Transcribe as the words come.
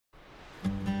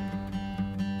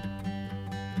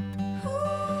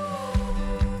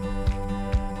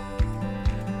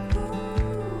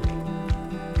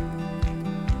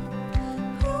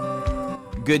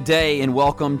Good day and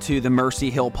welcome to the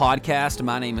Mercy Hill Podcast.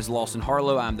 My name is Lawson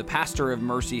Harlow. I'm the pastor of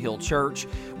Mercy Hill Church.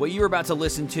 What you're about to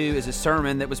listen to is a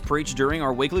sermon that was preached during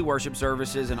our weekly worship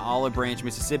services in Olive Branch,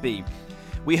 Mississippi.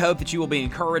 We hope that you will be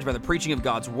encouraged by the preaching of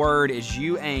God's Word as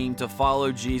you aim to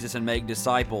follow Jesus and make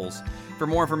disciples. For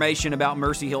more information about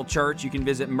Mercy Hill Church, you can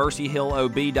visit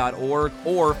mercyhillob.org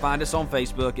or find us on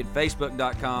Facebook at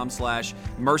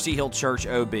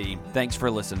facebook.com/mercyhillchurchob. Thanks for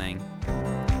listening.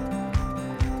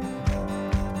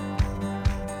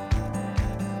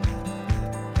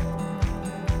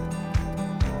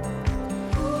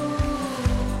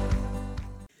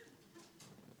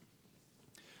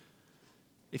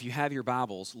 If you have your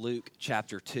Bibles, Luke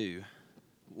chapter 2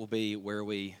 will be where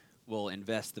we will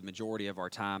invest the majority of our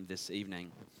time this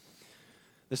evening.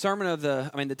 The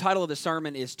title of the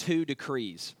sermon is Two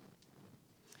Decrees.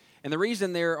 And the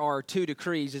reason there are two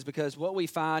decrees is because what we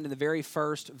find in the very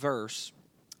first verse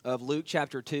of Luke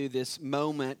chapter 2, this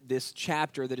moment, this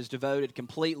chapter that is devoted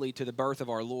completely to the birth of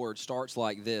our Lord, starts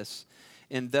like this.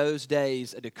 In those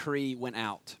days, a decree went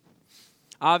out.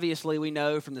 Obviously, we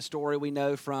know from the story, we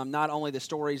know from not only the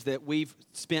stories that we've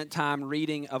spent time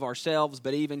reading of ourselves,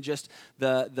 but even just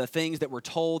the things that we're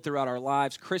told throughout our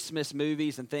lives, Christmas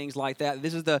movies and things like that.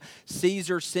 This is the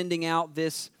Caesar sending out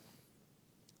this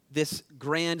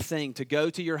grand thing to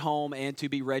go to your home and to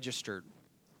be registered.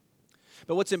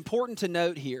 But what's important to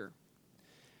note here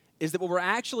is that what we're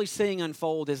actually seeing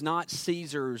unfold is not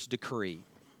Caesar's decree.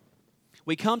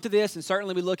 We come to this, and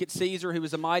certainly we look at Caesar, who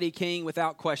was a mighty king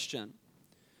without question.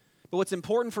 But what's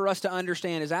important for us to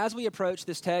understand is as we approach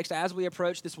this text, as we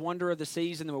approach this wonder of the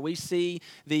season where we see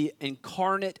the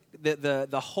incarnate,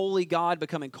 the holy God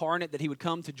become incarnate, that he would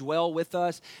come to dwell with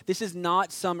us, this is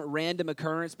not some random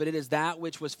occurrence, but it is that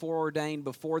which was foreordained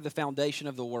before the foundation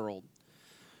of the world.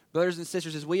 Brothers and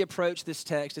sisters, as we approach this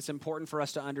text, it's important for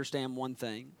us to understand one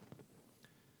thing.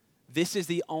 This is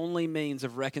the only means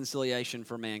of reconciliation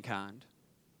for mankind.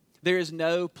 There is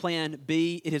no plan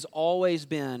B. It has always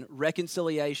been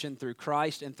reconciliation through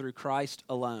Christ and through Christ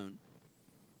alone.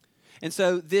 And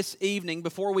so this evening,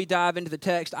 before we dive into the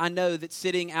text, I know that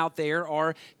sitting out there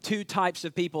are two types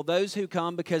of people. Those who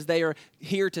come because they are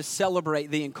here to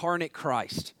celebrate the incarnate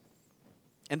Christ.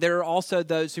 And there are also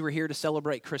those who are here to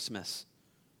celebrate Christmas.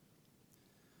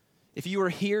 If you are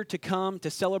here to come to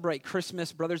celebrate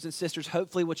Christmas, brothers and sisters,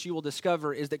 hopefully what you will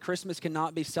discover is that Christmas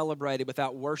cannot be celebrated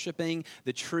without worshiping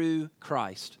the true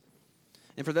Christ.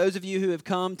 And for those of you who have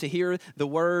come to hear the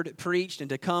word preached and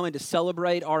to come and to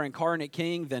celebrate our incarnate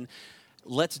King, then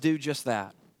let's do just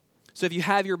that. So if you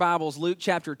have your Bibles, Luke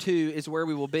chapter 2 is where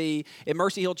we will be. At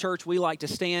Mercy Hill Church, we like to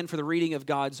stand for the reading of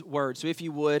God's word. So if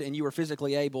you would, and you are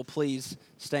physically able, please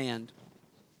stand.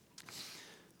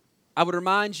 I would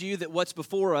remind you that what's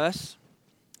before us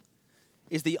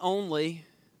is the only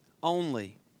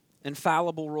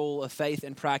infallible rule of faith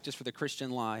and practice for the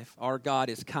Christian life. Our God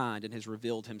is kind and has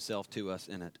revealed himself to us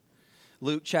in it.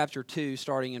 Luke chapter 2,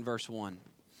 starting in verse 1.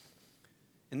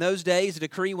 In those days, a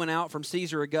decree went out from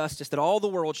Caesar Augustus that all the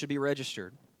world should be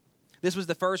registered. This was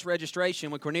the first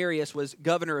registration when Quirinius was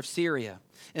governor of Syria,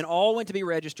 and all went to be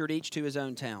registered, each to his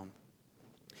own town.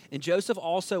 And Joseph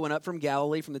also went up from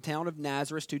Galilee, from the town of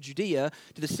Nazareth to Judea,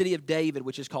 to the city of David,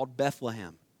 which is called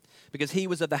Bethlehem, because he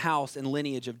was of the house and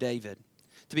lineage of David,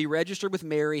 to be registered with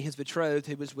Mary, his betrothed,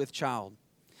 who was with child.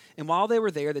 And while they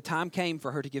were there, the time came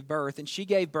for her to give birth, and she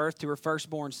gave birth to her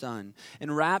firstborn son,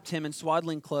 and wrapped him in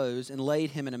swaddling clothes, and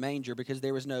laid him in a manger, because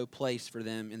there was no place for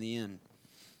them in the inn.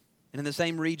 And in the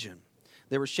same region,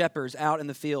 there were shepherds out in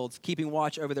the fields, keeping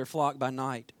watch over their flock by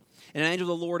night. And an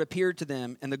angel of the Lord appeared to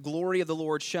them, and the glory of the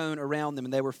Lord shone around them,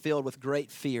 and they were filled with great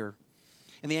fear.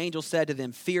 And the angel said to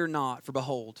them, "Fear not, for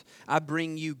behold, I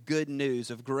bring you good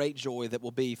news of great joy that will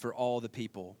be for all the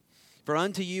people. For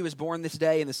unto you is born this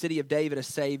day in the city of David a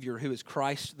Savior, who is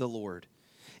Christ the Lord.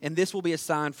 And this will be a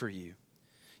sign for you.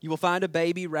 You will find a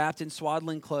baby wrapped in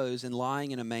swaddling clothes and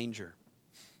lying in a manger."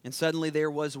 And suddenly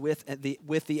there was with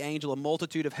the angel a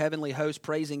multitude of heavenly hosts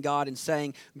praising God and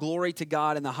saying, "Glory to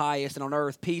God in the highest, and on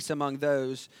earth peace among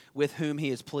those with whom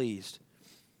he is pleased."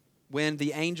 When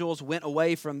the angels went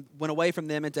away from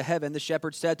them into heaven, the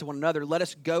shepherds said to one another, "Let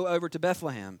us go over to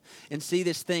Bethlehem and see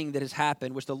this thing that has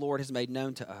happened, which the Lord has made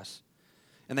known to us."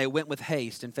 And they went with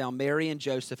haste and found Mary and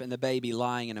Joseph and the baby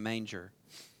lying in a manger.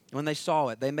 And when they saw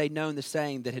it, they made known the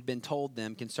saying that had been told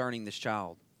them concerning this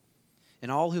child. And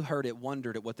all who heard it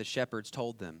wondered at what the shepherds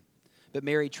told them. But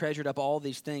Mary treasured up all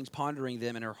these things, pondering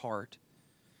them in her heart.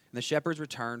 And the shepherds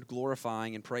returned,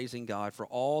 glorifying and praising God for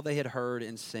all they had heard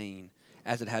and seen,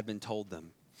 as it had been told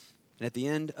them. And at the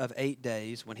end of 8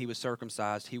 days, when he was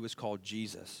circumcised, he was called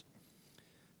Jesus,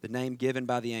 the name given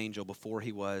by the angel before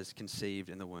he was conceived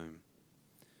in the womb.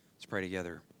 Let's pray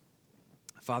together.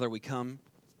 Father, we come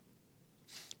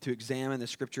to examine the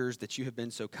scriptures that you have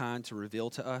been so kind to reveal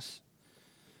to us.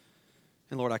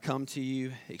 And Lord, I come to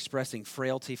you expressing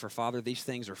frailty, for Father, these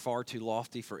things are far too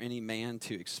lofty for any man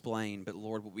to explain. But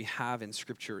Lord, what we have in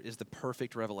Scripture is the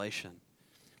perfect revelation.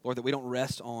 Lord, that we don't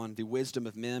rest on the wisdom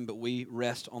of men, but we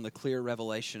rest on the clear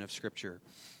revelation of Scripture.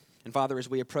 And Father, as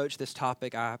we approach this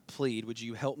topic, I plead, would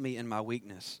you help me in my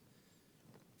weakness?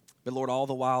 But Lord, all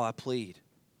the while I plead,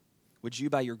 would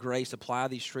you by your grace apply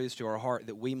these truths to our heart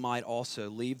that we might also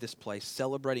leave this place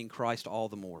celebrating Christ all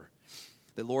the more.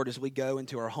 That, Lord, as we go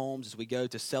into our homes, as we go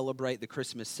to celebrate the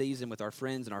Christmas season with our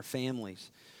friends and our families,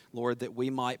 Lord, that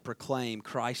we might proclaim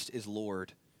Christ is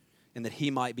Lord and that he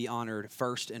might be honored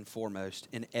first and foremost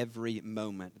in every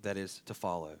moment that is to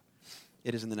follow.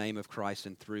 It is in the name of Christ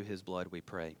and through his blood we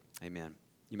pray. Amen.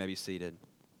 You may be seated.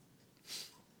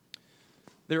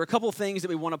 There are a couple of things that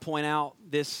we want to point out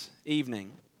this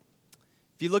evening.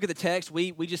 If you look at the text,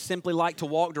 we just simply like to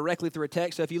walk directly through a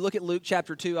text. So if you look at Luke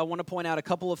chapter 2, I want to point out a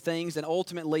couple of things and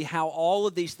ultimately how all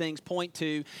of these things point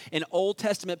to an Old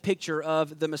Testament picture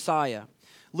of the Messiah.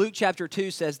 Luke chapter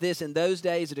 2 says this: in those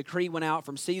days a decree went out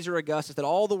from Caesar Augustus that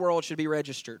all the world should be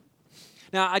registered.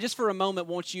 Now, I just for a moment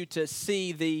want you to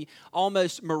see the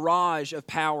almost mirage of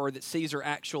power that Caesar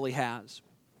actually has.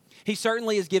 He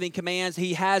certainly is giving commands.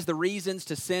 He has the reasons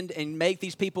to send and make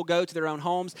these people go to their own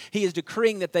homes. He is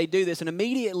decreeing that they do this, and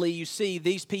immediately you see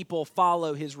these people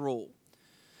follow his rule.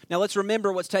 Now let's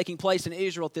remember what's taking place in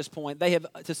Israel at this point. They have,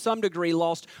 to some degree,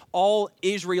 lost all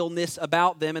Israelness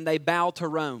about them, and they bow to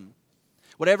Rome.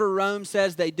 Whatever Rome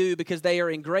says they do, because they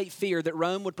are in great fear that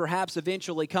Rome would perhaps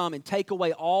eventually come and take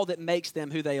away all that makes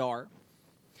them who they are.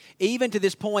 Even to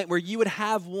this point where you would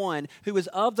have one who is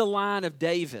of the line of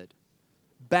David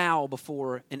bow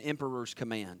before an emperor's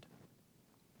command.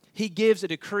 He gives a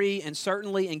decree, and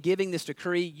certainly in giving this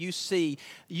decree, you see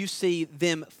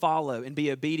them follow and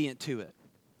be obedient to it.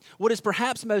 What is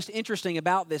perhaps most interesting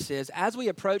about this is, as we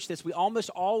approach this, we almost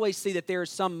always see that there is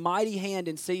some mighty hand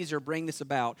in Caesar bring this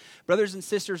about. Brothers and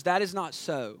sisters, that is not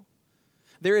so.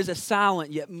 There is a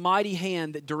silent yet mighty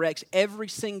hand that directs every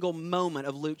single moment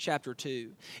of Luke chapter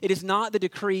 2. It is not the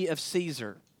decree of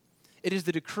Caesar. It is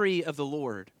the decree of the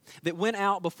Lord that went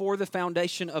out before the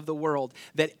foundation of the world,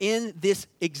 that in this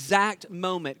exact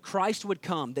moment Christ would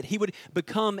come, that he would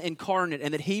become incarnate,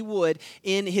 and that he would,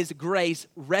 in his grace,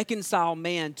 reconcile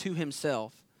man to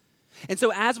himself. And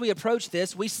so as we approach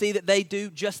this, we see that they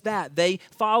do just that. They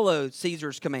follow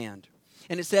Caesar's command.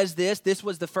 And it says this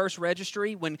was the first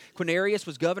registry when Quirinius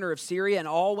was governor of Syria, and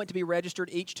all went to be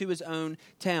registered, each to his own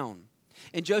town.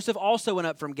 And Joseph also went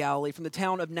up from Galilee, from the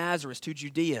town of Nazareth to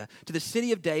Judea, to the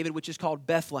city of David, which is called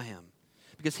Bethlehem,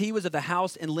 because he was of the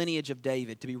house and lineage of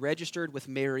David, to be registered with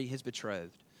Mary, his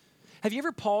betrothed. Have you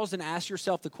ever paused and asked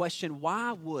yourself the question,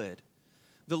 why would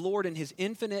the Lord in his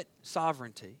infinite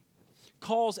sovereignty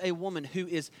cause a woman who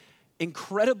is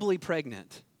incredibly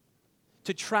pregnant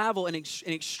to travel an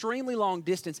extremely long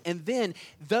distance, and then,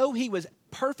 though he was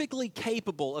perfectly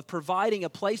capable of providing a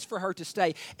place for her to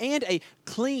stay and a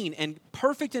clean and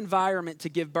perfect environment to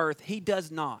give birth, he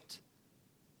does not.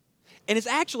 And it's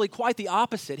actually quite the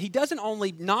opposite. He doesn't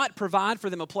only not provide for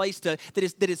them a place that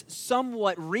is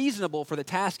somewhat reasonable for the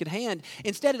task at hand.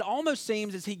 Instead, it almost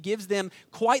seems as he gives them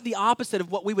quite the opposite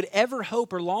of what we would ever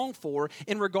hope or long for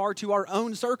in regard to our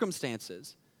own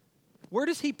circumstances. Where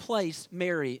does he place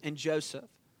Mary and Joseph?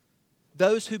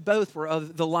 Those who both were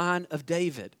of the line of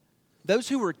David. Those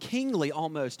who were kingly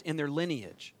almost in their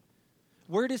lineage.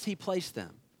 Where does he place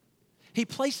them? He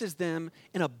places them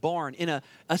in a barn, in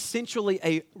essentially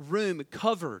a room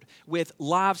covered with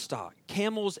livestock,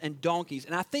 camels and donkeys.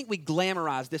 And I think we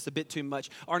glamorize this a bit too much.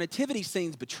 Our nativity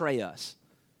scenes betray us.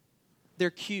 They're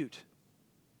cute.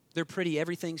 They're pretty.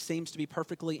 Everything seems to be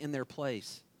perfectly in their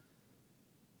place.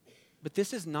 But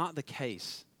this is not the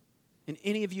case. And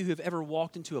any of you who have ever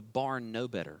walked into a barn know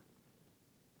better.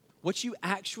 What you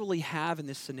actually have in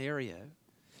this scenario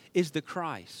is the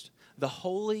Christ, the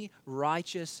holy,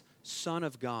 righteous Son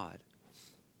of God,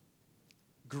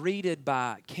 greeted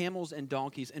by camels and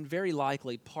donkeys, and very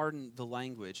likely, pardon the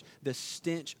language, the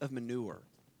stench of manure.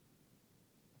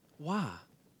 Why?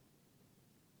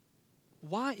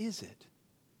 Why is it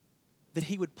that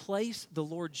he would place the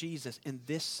Lord Jesus in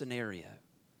this scenario?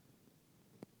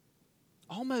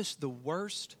 Almost the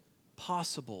worst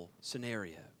possible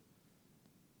scenario.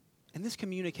 And this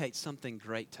communicates something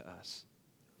great to us.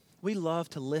 We love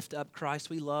to lift up Christ.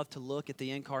 We love to look at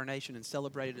the incarnation and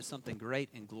celebrate it as something great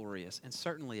and glorious. And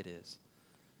certainly it is.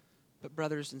 But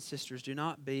brothers and sisters, do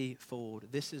not be fooled.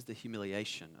 This is the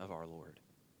humiliation of our Lord.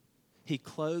 he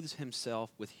clothes himself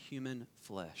with human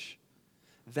flesh.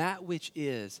 That which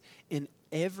is, in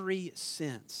every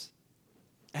sense,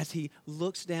 as he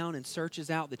looks down and searches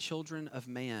out the children of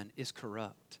man, is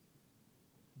corrupt,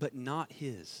 but not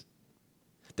his.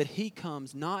 That he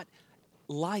comes not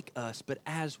like us, but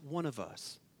as one of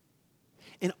us.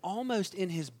 And almost in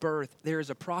his birth, there is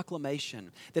a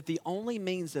proclamation that the only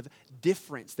means of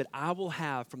difference that I will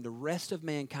have from the rest of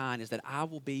mankind is that I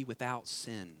will be without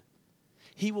sin.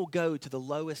 He will go to the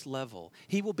lowest level.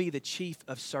 He will be the chief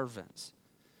of servants.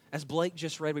 As Blake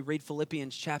just read, we read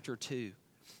Philippians chapter 2,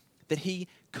 that he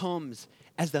comes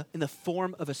in the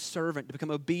form of a servant to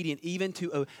become obedient, even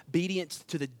to obedience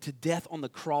to death on the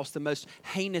cross, the most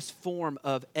heinous form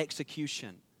of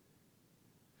execution.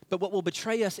 But what will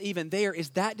betray us even there is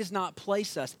that does not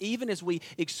place us. Even as we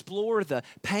explore the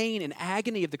pain and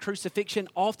agony of the crucifixion,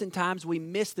 oftentimes we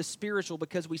miss the spiritual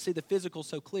because we see the physical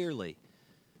so clearly.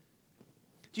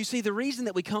 Do you see, the reason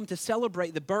that we come to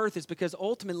celebrate the birth is because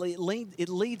ultimately it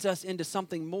leads us into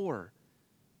something more.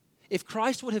 If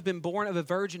Christ would have been born of a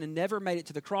virgin and never made it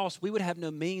to the cross, we would have no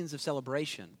means of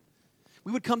celebration.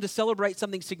 We would come to celebrate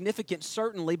something significant,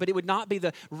 certainly, but it would not be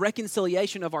the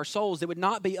reconciliation of our souls. It would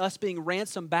not be us being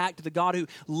ransomed back to the God who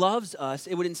loves us.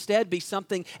 It would instead be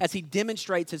something as he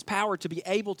demonstrates his power to be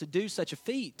able to do such a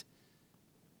feat.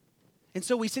 And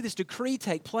so we see this decree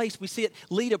take place. We see it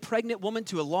lead a pregnant woman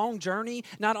to a long journey.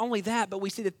 Not only that, but we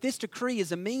see that this decree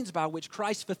is a means by which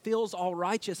Christ fulfills all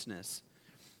righteousness.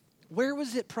 Where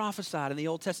was it prophesied in the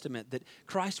Old Testament that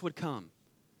Christ would come?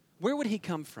 Where would he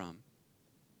come from?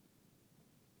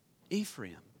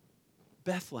 Ephraim,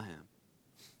 Bethlehem,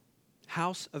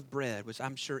 house of bread, which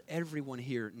I'm sure everyone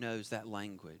here knows that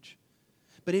language.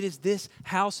 But it is this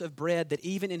house of bread that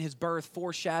even in his birth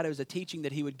foreshadows a teaching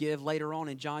that he would give later on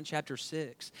in John chapter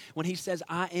 6, when he says,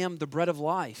 I am the bread of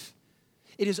life.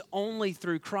 It is only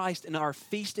through Christ and our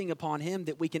feasting upon him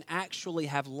that we can actually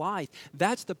have life.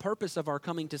 That's the purpose of our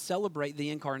coming to celebrate the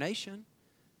incarnation.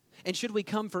 And should we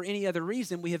come for any other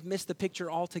reason, we have missed the picture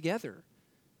altogether.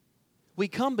 We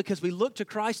come because we look to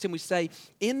Christ and we say,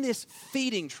 in this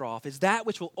feeding trough is that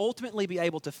which will ultimately be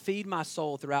able to feed my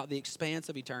soul throughout the expanse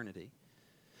of eternity.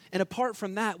 And apart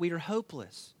from that, we are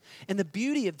hopeless. And the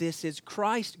beauty of this is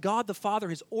Christ, God the Father,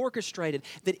 has orchestrated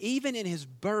that even in his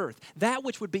birth, that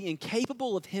which would be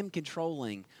incapable of him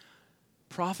controlling,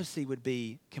 prophecy would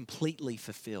be completely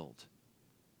fulfilled.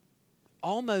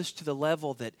 Almost to the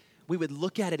level that we would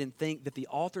look at it and think that the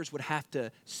authors would have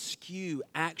to skew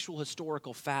actual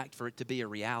historical fact for it to be a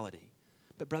reality.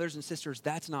 But brothers and sisters,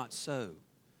 that's not so.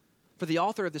 For the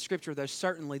author of the scripture, though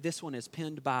certainly this one is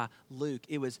penned by Luke,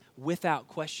 it was without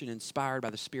question inspired by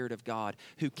the Spirit of God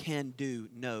who can do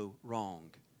no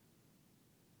wrong.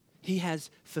 He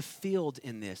has fulfilled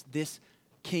in this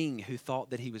king who thought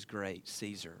that he was great,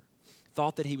 Caesar,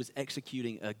 thought that he was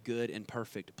executing a good and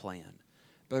perfect plan.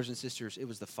 Brothers and sisters, it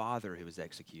was the Father who was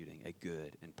executing a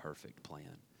good and perfect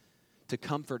plan to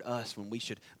comfort us when we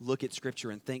should look at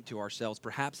Scripture and think to ourselves,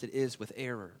 perhaps it is with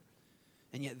error.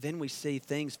 And yet then we see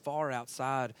things far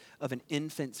outside of an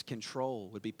infant's control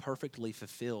would be perfectly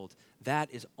fulfilled. That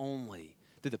is only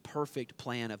through the perfect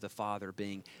plan of the Father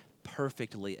being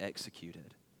perfectly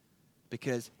executed.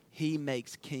 Because he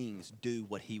makes kings do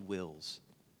what he wills.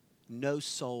 No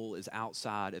soul is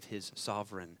outside of his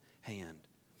sovereign hand.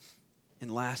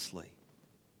 And lastly,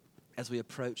 as we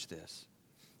approach this,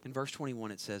 in verse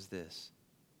 21 it says this,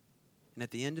 and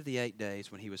at the end of the 8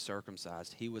 days when he was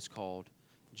circumcised, he was called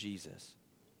Jesus,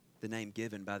 the name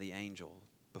given by the angel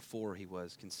before he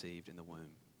was conceived in the womb.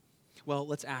 Well,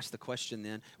 let's ask the question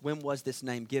then, when was this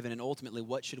name given? And ultimately,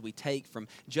 what should we take from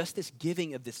just this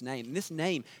giving of this name? And this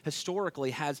name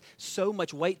historically has so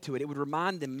much weight to it. It would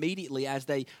remind them immediately as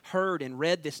they heard and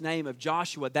read this name of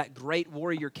Joshua, that great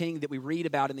warrior king that we read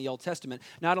about in the Old Testament.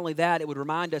 Not only that, it would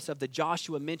remind us of the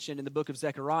Joshua mentioned in the book of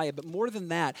Zechariah. But more than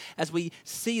that, as we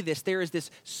see this, there is this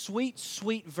sweet,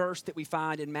 sweet verse that we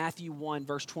find in Matthew 1,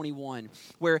 verse 21,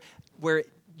 where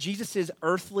Jesus'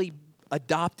 earthly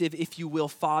adoptive, if you will,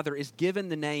 father is given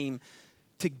the name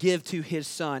to give to his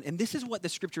son. And this is what the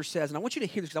scripture says. And I want you to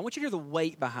hear this because I want you to hear the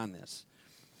weight behind this.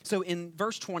 So in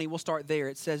verse 20, we'll start there.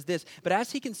 It says this, but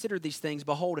as he considered these things,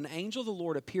 behold, an angel of the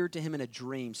Lord appeared to him in a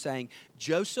dream, saying,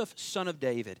 Joseph, son of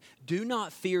David, do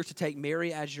not fear to take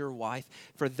Mary as your wife,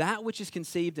 for that which is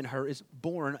conceived in her is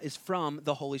from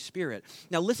the Holy Spirit.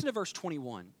 Now listen to verse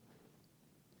 21.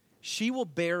 She will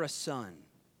bear a son,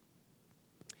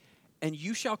 and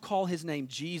you shall call his name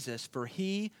Jesus, for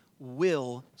he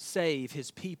will save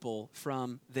his people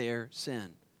from their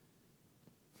sin.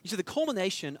 You see, the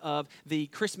culmination of the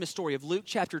Christmas story of Luke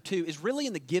chapter 2 is really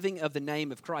in the giving of the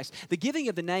name of Christ. The giving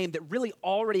of the name that really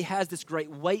already has this great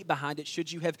weight behind it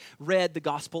should you have read the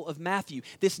Gospel of Matthew.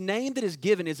 This name that is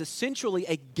given is essentially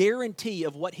a guarantee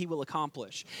of what he will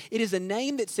accomplish. It is a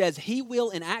name that says he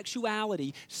will in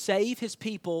actuality save his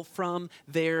people from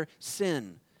their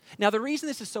sin. Now, the reason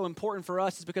this is so important for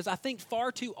us is because I think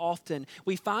far too often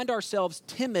we find ourselves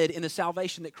timid in the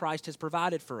salvation that Christ has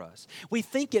provided for us. We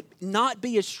think it not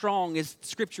be as strong as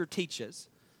Scripture teaches.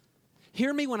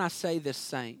 Hear me when I say this,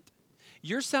 saint.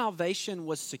 Your salvation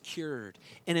was secured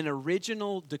in an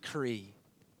original decree.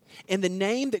 And the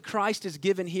name that Christ is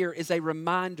given here is a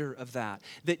reminder of that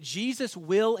Jesus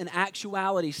will in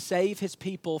actuality save his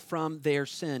people from their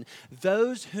sin.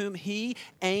 Those whom he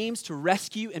aims to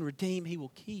rescue and redeem, he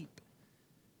will keep.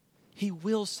 He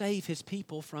will save his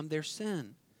people from their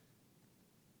sin.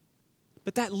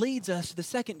 But that leads us to the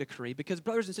second decree, because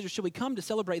brothers and sisters, should we come to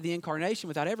celebrate the incarnation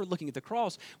without ever looking at the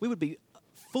cross, we would be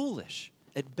foolish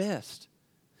at best.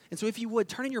 And so if you would,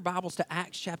 turn in your Bibles to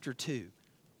Acts chapter 2.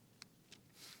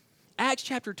 Acts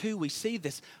chapter 2, we see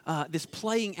this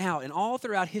playing out. And all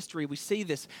throughout history, we see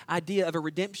this idea of a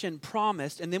redemption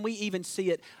promised. And then we even see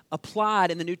it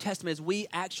applied in the New Testament as we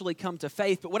actually come to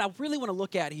faith. But what I really want to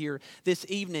look at here this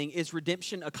evening is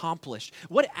redemption accomplished.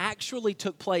 What actually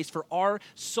took place for our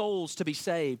souls to be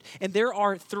saved. And there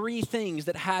are three things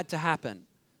that had to happen.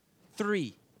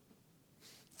 Three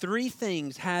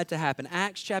things had to happen.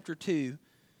 Acts chapter 2,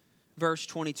 verse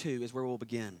 22 is where we'll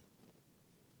begin.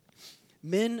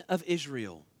 Men of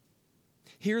Israel,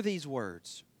 hear these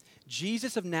words.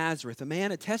 Jesus of Nazareth, a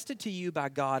man attested to you by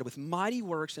God with mighty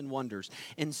works and wonders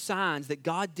and signs that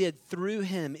God did through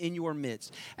him in your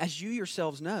midst, as you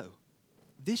yourselves know.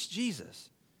 This Jesus,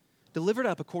 delivered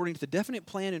up according to the definite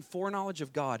plan and foreknowledge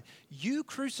of God, you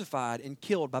crucified and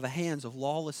killed by the hands of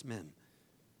lawless men.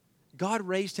 God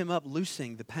raised him up,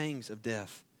 loosing the pangs of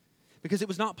death, because it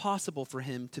was not possible for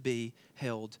him to be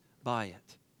held by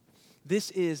it.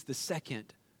 This is the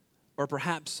second, or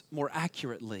perhaps more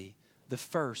accurately, the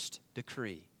first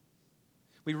decree.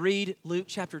 We read Luke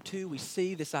chapter 2, we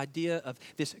see this idea of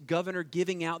this governor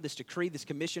giving out this decree, this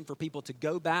commission for people to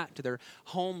go back to their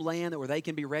homeland where they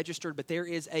can be registered, but there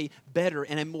is a better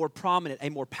and a more prominent, a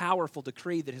more powerful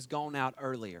decree that has gone out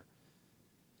earlier.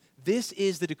 This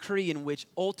is the decree in which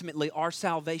ultimately our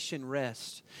salvation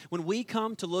rests. When we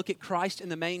come to look at Christ in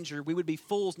the manger, we would be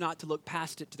fools not to look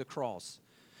past it to the cross.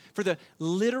 For the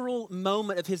literal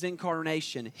moment of his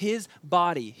incarnation, his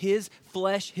body, his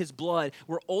flesh, his blood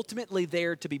were ultimately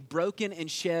there to be broken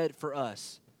and shed for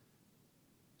us.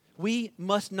 We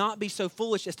must not be so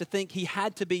foolish as to think he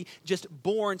had to be just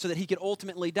born so that he could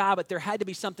ultimately die, but there had to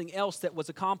be something else that was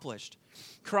accomplished.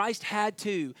 Christ had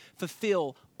to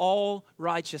fulfill all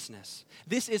righteousness.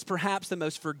 This is perhaps the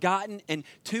most forgotten and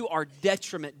to our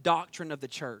detriment doctrine of the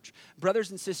church. Brothers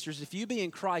and sisters, if you be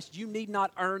in Christ, you need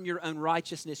not earn your own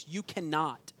righteousness. You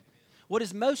cannot. What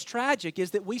is most tragic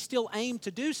is that we still aim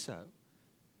to do so.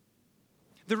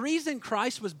 The reason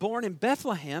Christ was born in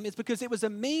Bethlehem is because it was a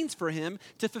means for him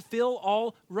to fulfill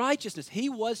all righteousness. He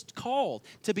was called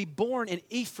to be born in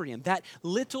Ephraim, that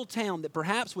little town that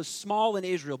perhaps was small in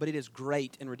Israel, but it is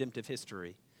great in redemptive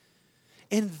history.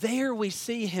 And there we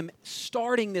see him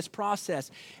starting this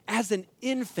process as an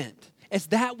infant, as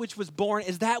that which was born,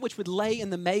 as that which would lay in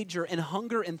the manger and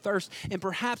hunger and thirst, and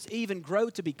perhaps even grow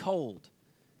to be cold.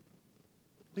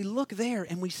 We look there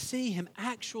and we see him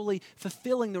actually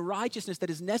fulfilling the righteousness that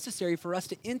is necessary for us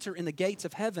to enter in the gates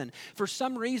of heaven. For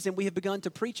some reason, we have begun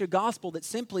to preach a gospel that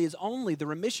simply is only the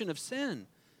remission of sin,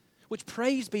 which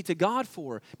praise be to God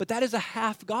for. But that is a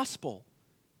half gospel.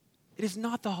 It is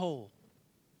not the whole.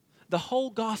 The whole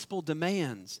gospel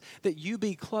demands that you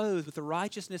be clothed with the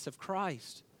righteousness of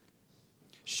Christ.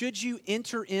 Should you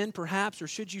enter in, perhaps, or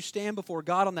should you stand before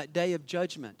God on that day of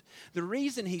judgment? The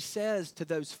reason he says to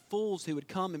those fools who would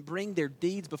come and bring their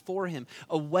deeds before him,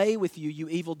 "Away with you, you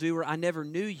evildoer, I never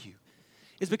knew you,"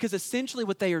 is because essentially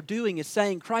what they are doing is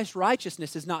saying, Christ's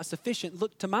righteousness is not sufficient,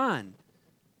 look to mine.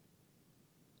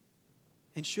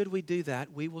 And should we do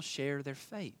that, we will share their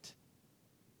fate.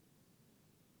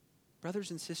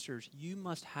 Brothers and sisters, you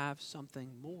must have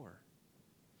something more.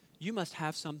 You must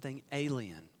have something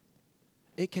alien.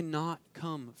 It cannot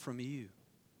come from you.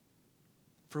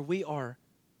 For we are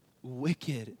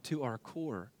wicked to our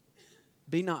core.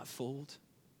 Be not fooled.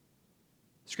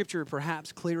 Scripture,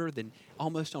 perhaps clearer than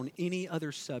almost on any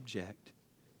other subject,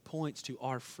 points to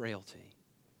our frailty,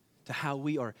 to how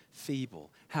we are feeble,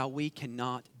 how we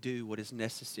cannot do what is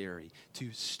necessary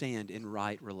to stand in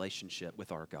right relationship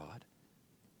with our God.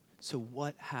 So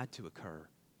what had to occur?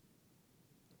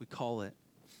 We call it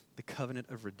the the covenant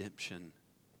of redemption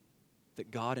that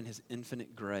God in his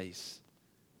infinite grace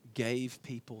gave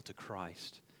people to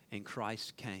Christ, and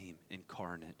Christ came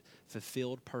incarnate,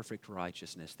 fulfilled perfect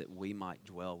righteousness that we might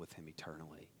dwell with him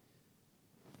eternally.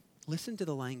 Listen to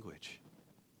the language.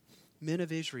 Men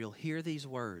of Israel, hear these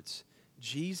words.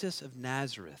 Jesus of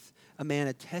Nazareth, a man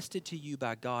attested to you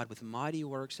by God with mighty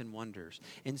works and wonders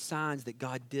and signs that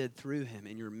God did through him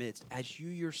in your midst, as you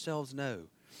yourselves know,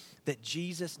 that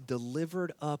Jesus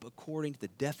delivered up according to the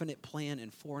definite plan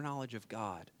and foreknowledge of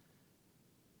God.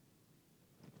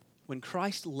 When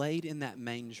Christ laid in that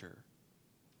manger,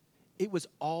 it was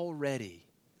already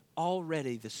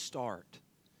the start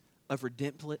of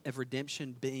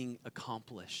redemption being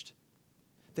accomplished.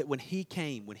 That when he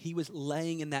came, when he was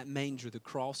laying in that manger, the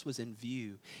cross was in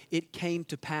view. It came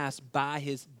to pass by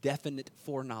his definite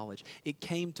foreknowledge. It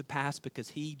came to pass because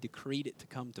he decreed it to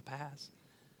come to pass.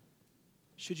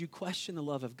 Should you question the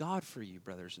love of God for you,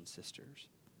 brothers and sisters?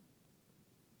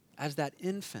 As that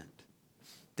infant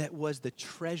that was the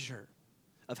treasure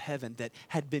of heaven, that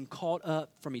had been caught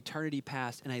up from eternity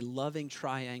past in a loving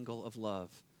triangle of love,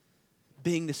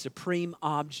 being the supreme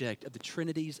object of the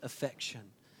Trinity's affection,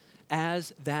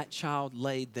 as that child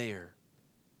laid there,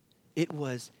 it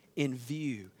was in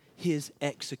view his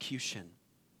execution.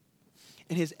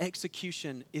 And his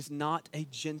execution is not a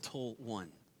gentle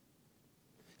one.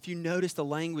 If you notice the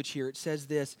language here, it says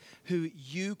this, who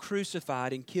you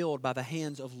crucified and killed by the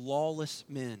hands of lawless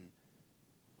men.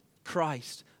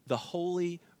 Christ, the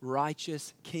holy,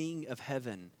 righteous King of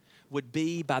heaven, would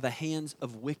be by the hands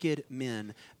of wicked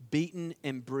men, beaten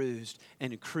and bruised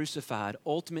and crucified,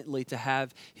 ultimately to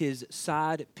have his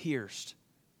side pierced.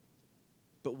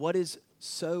 But what is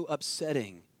so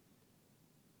upsetting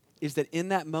is that in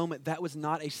that moment, that was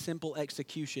not a simple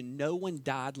execution. No one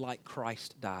died like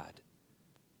Christ died.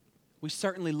 We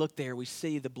certainly look there, we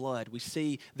see the blood, we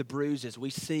see the bruises, we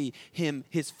see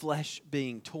his flesh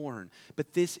being torn.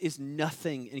 But this is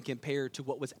nothing in compared to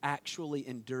what was actually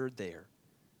endured there.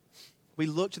 We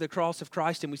look to the cross of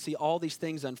Christ and we see all these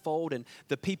things unfold, and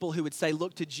the people who would say,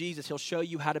 look to Jesus, he'll show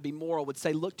you how to be moral, would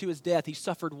say, look to his death, he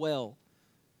suffered well.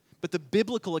 But the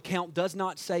biblical account does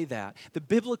not say that. The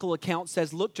biblical account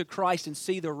says, look to Christ and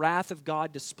see the wrath of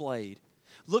God displayed.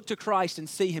 Look to Christ and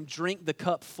see him drink the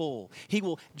cup full. He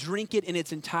will drink it in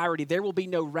its entirety. There will be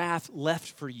no wrath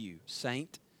left for you,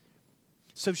 saint.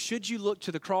 So should you look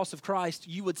to the cross of Christ,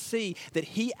 you would see that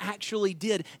he actually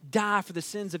did die for the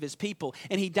sins of his people.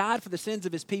 And he died for the sins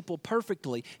of his people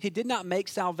perfectly. He did not make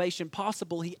salvation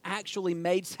possible. He actually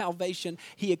made salvation.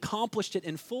 He accomplished it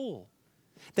in full.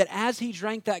 That as he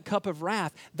drank that cup of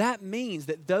wrath, that means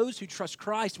that those who trust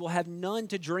Christ will have none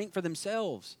to drink for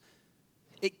themselves.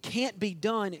 It can't be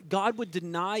done. God would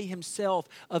deny himself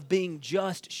of being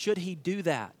just should he do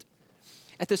that.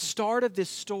 At the start of this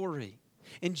story,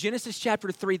 in Genesis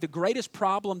chapter 3, the greatest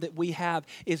problem that we have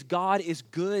is God is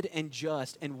good and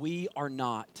just, and we are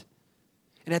not.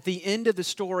 And at the end of the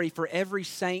story, for every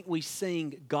saint we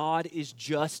sing, God is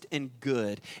just and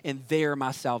good, and there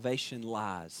my salvation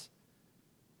lies.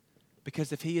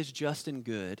 Because if he is just and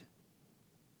good,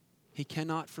 he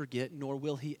cannot forget, nor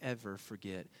will he ever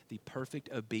forget, the perfect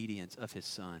obedience of his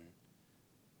Son.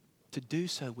 To do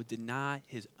so would deny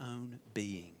his own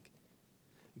being.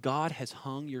 God has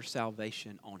hung your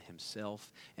salvation on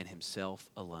himself and himself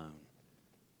alone.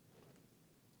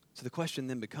 So the question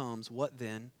then becomes, what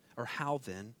then, or how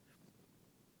then,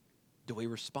 do we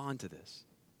respond to this?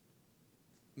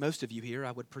 Most of you here,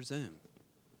 I would presume,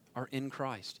 are in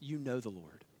Christ. You know the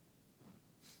Lord.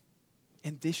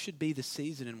 And this should be the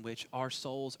season in which our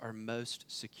souls are most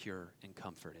secure and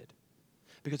comforted.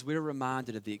 Because we're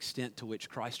reminded of the extent to which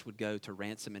Christ would go to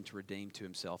ransom and to redeem to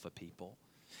himself a people.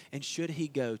 And should he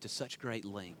go to such great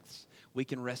lengths, we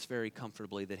can rest very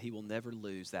comfortably that he will never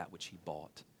lose that which he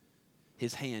bought.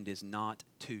 His hand is not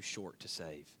too short to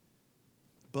save.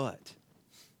 But,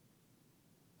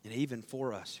 and even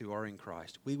for us who are in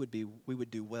Christ, we would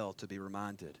do well to be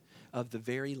reminded of the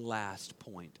very last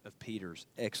point of Peter's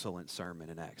excellent sermon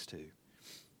in Acts 2.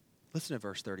 Listen to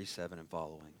verse 37 and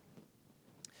following.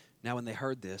 Now when they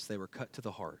heard this, they were cut to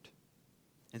the heart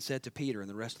and said to Peter and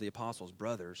the rest of the apostles,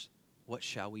 brothers, what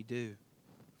shall we do?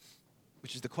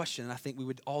 Which is the question I think we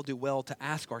would all do well to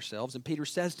ask ourselves. And Peter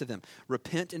says to them,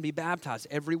 repent and be baptized,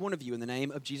 every one of you, in the name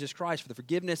of Jesus Christ for the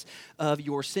forgiveness of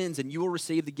your sins, and you will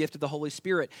receive the gift of the Holy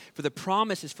Spirit. For the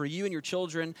promise is for you and your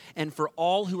children and for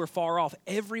all who are far off,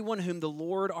 everyone whom the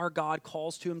Lord our God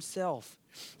calls to himself.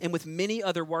 And with many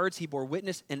other words he bore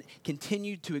witness and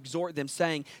continued to exhort them,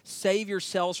 saying, save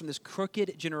yourselves from this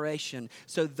crooked generation.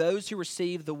 So those who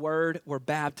received the word were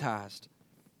baptized.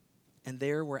 And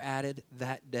there were added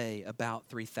that day about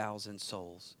 3,000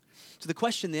 souls. So the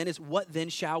question then is, what then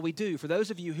shall we do? For those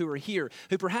of you who are here,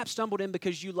 who perhaps stumbled in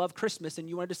because you love Christmas and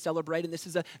you wanted to celebrate, and this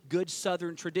is a good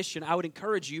Southern tradition, I would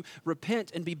encourage you,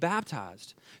 repent and be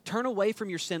baptized. Turn away from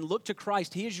your sin. Look to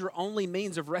Christ. He is your only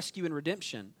means of rescue and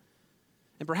redemption.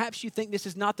 And perhaps you think this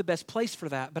is not the best place for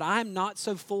that, but I'm not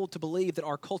so fooled to believe that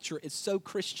our culture is so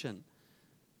Christian.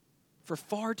 For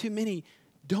far too many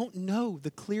don't know the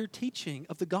clear teaching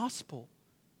of the gospel.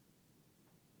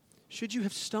 Should you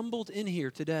have stumbled in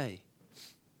here today,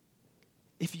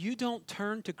 if you don't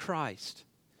turn to Christ,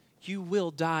 you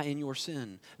will die in your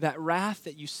sin. That wrath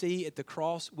that you see at the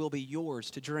cross will be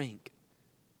yours to drink.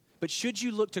 But should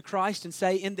you look to Christ and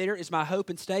say, in there is my hope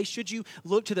and stay? Should you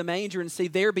look to the manger and see,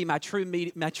 there be my true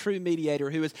mediator,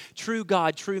 who is true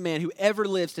God, true man, who ever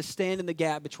lives to stand in the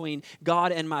gap between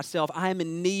God and myself? I am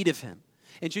in need of him.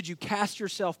 And should you cast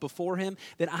yourself before him,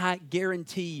 then I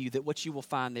guarantee you that what you will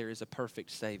find there is a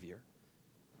perfect Savior.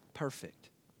 Perfect.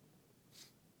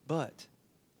 But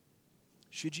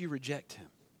should you reject him?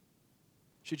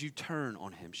 Should you turn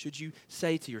on him? Should you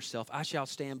say to yourself, I shall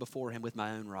stand before him with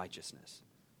my own righteousness?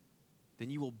 Then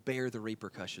you will bear the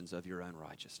repercussions of your own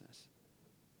righteousness.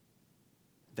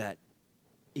 That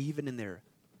even in their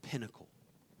pinnacle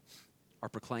are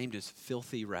proclaimed as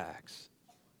filthy rags,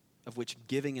 of which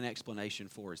giving an explanation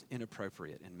for is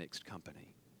inappropriate in mixed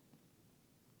company.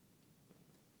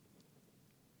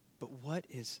 But what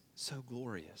is so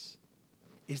glorious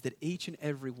is that each and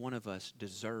every one of us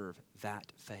deserve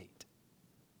that fate.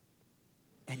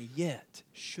 And yet,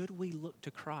 should we look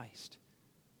to Christ,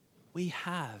 we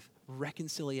have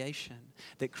reconciliation,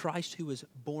 that Christ who was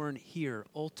born here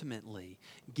ultimately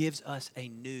gives us a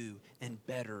new and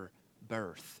better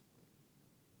birth.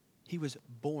 He was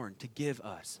born to give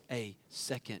us a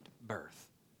second birth.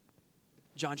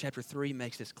 John chapter 3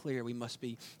 makes this clear. We must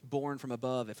be born from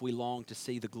above if we long to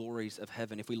see the glories of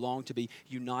heaven, if we long to be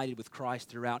united with Christ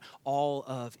throughout all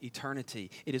of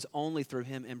eternity. It is only through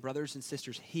him. And brothers and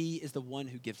sisters, he is the one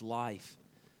who gives life.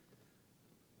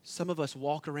 Some of us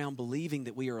walk around believing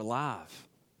that we are alive.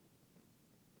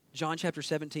 John chapter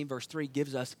 17, verse 3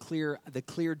 gives us the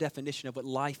clear definition of what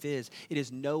life is. It is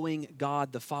knowing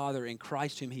God the Father and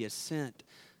Christ whom he has sent.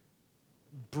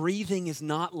 Breathing is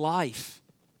not life.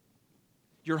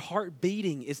 Your heart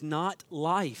beating is not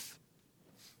life.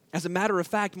 As a matter of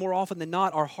fact, more often than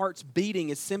not, our heart's beating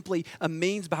is simply a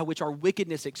means by which our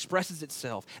wickedness expresses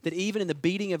itself. That even in the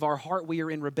beating of our heart, we are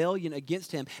in rebellion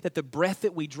against him. That the breath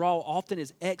that we draw often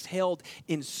is exhaled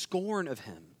in scorn of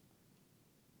him.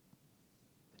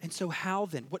 And so how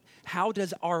then? How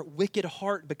does our wicked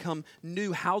heart become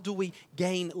new? How do we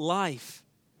gain life?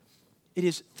 It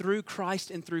is through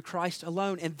Christ and through Christ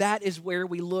alone. And that is where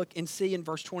we look and see in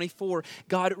verse 24,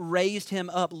 God raised him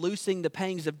up, loosing the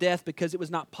pangs of death because it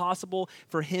was not possible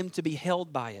for him to be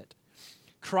held by it.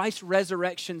 Christ's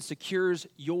resurrection secures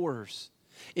yours.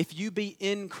 If you be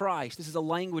in Christ, this is a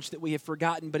language that we have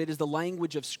forgotten, but it is the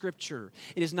language of Scripture.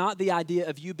 It is not the idea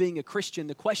of you being a Christian.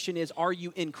 The question is, are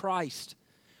you in Christ?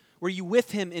 Were you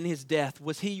with him in his death?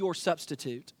 Was he your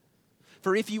substitute?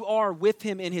 For if you are with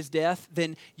him in his death,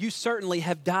 then you certainly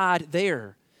have died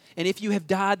there. And if you have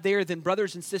died there, then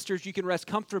brothers and sisters, you can rest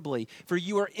comfortably, for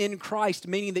you are in Christ,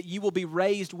 meaning that you will be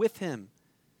raised with him.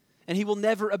 And he will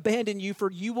never abandon you,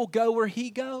 for you will go where he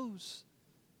goes.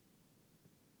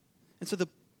 And so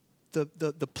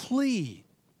the plea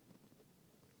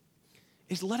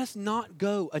is, let us not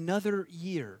go another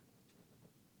year,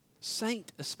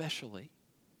 saint especially,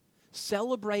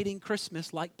 celebrating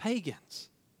Christmas like pagans.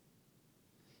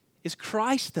 Is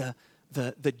Christ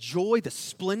the joy, the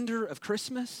splendor of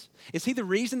Christmas? Is he the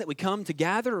reason that we come to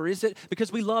gather, or is it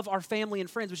because we love our family and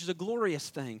friends, which is a glorious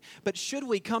thing? But should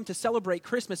we come to celebrate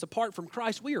Christmas apart from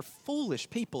Christ, we are foolish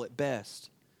people at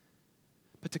best.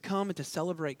 But to come and to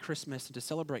celebrate Christmas and to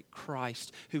celebrate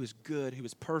Christ, who is good, who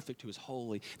is perfect, who is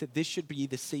holy, that this should be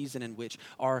the season in which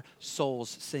our souls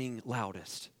sing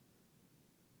loudest.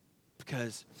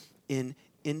 Because in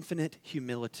infinite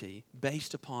humility,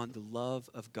 based upon the love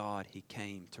of God, he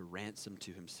came to ransom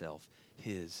to himself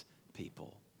his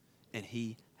people. And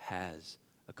he has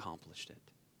accomplished it.